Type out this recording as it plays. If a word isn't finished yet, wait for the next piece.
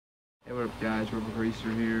Hey, what up guys, Rebel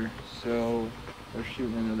Greaser here. So, we're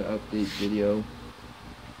shooting another update video.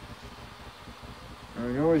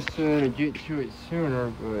 I always try to get to it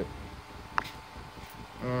sooner, but,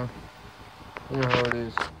 you know how it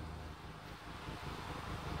is.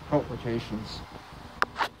 Complications.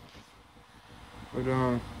 But,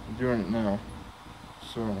 I'm doing it now.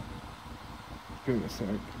 So, give me a sec.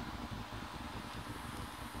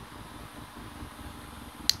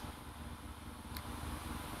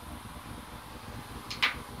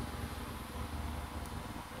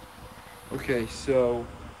 Okay, so,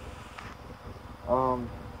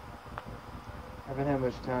 haven't had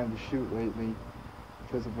much time to shoot lately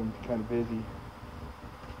because I've been kind of busy,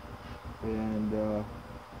 and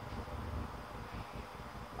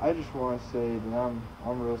I just want to say that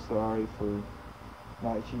I'm real sorry for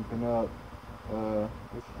not keeping up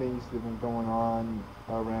with things that have been going on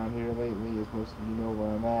around here lately. As most of you know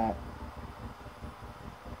where I'm at,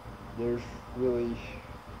 there's really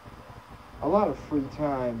a lot of free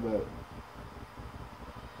time, but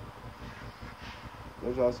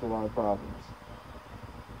there's also a lot of problems.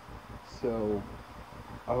 So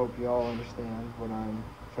I hope you all understand what I'm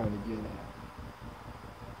trying to get at.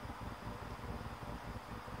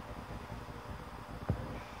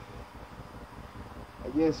 I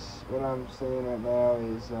guess what I'm saying right now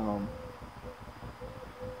is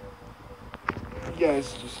you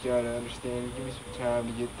guys just gotta understand, give me some time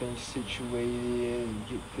to get things situated and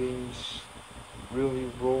get things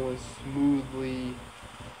really rolling smoothly,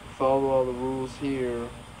 follow all the rules here,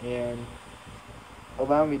 and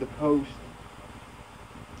allow me to post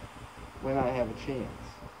when I have a chance.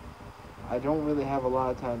 I don't really have a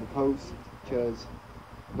lot of time to post because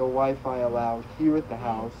no Wi-Fi allowed here at the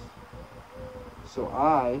house, so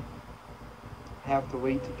I have to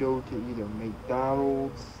wait to go to either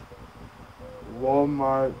McDonald's,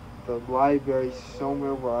 Walmart, the library,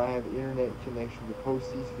 somewhere where I have internet connection to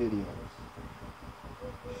post these videos.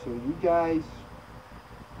 So you guys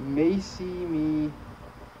may see me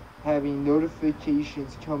having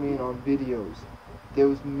notifications come in on videos.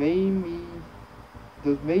 Those may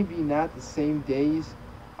be not the same days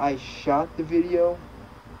I shot the video,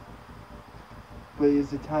 but it's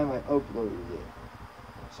the time I uploaded it.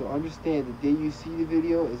 So understand, the day you see the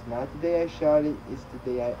video is not the day I shot it, it's the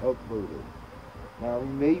day I uploaded. Now we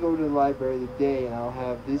may go to the library today and I'll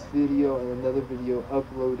have this video and another video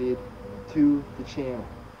uploaded to the channel.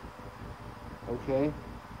 Okay?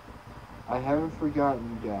 I haven't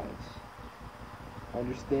forgotten you guys.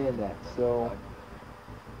 Understand that. So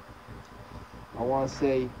I want to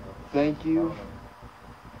say thank you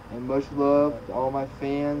and much love to all my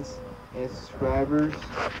fans and subscribers.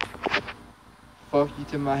 Fuck you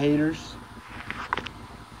to my haters.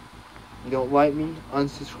 You don't like me?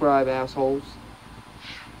 Unsubscribe, assholes.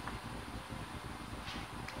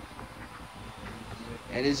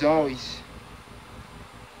 And as always,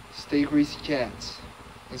 stay greasy cats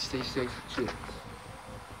and stay sexy chicks.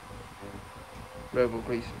 Rebel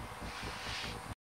Greaser.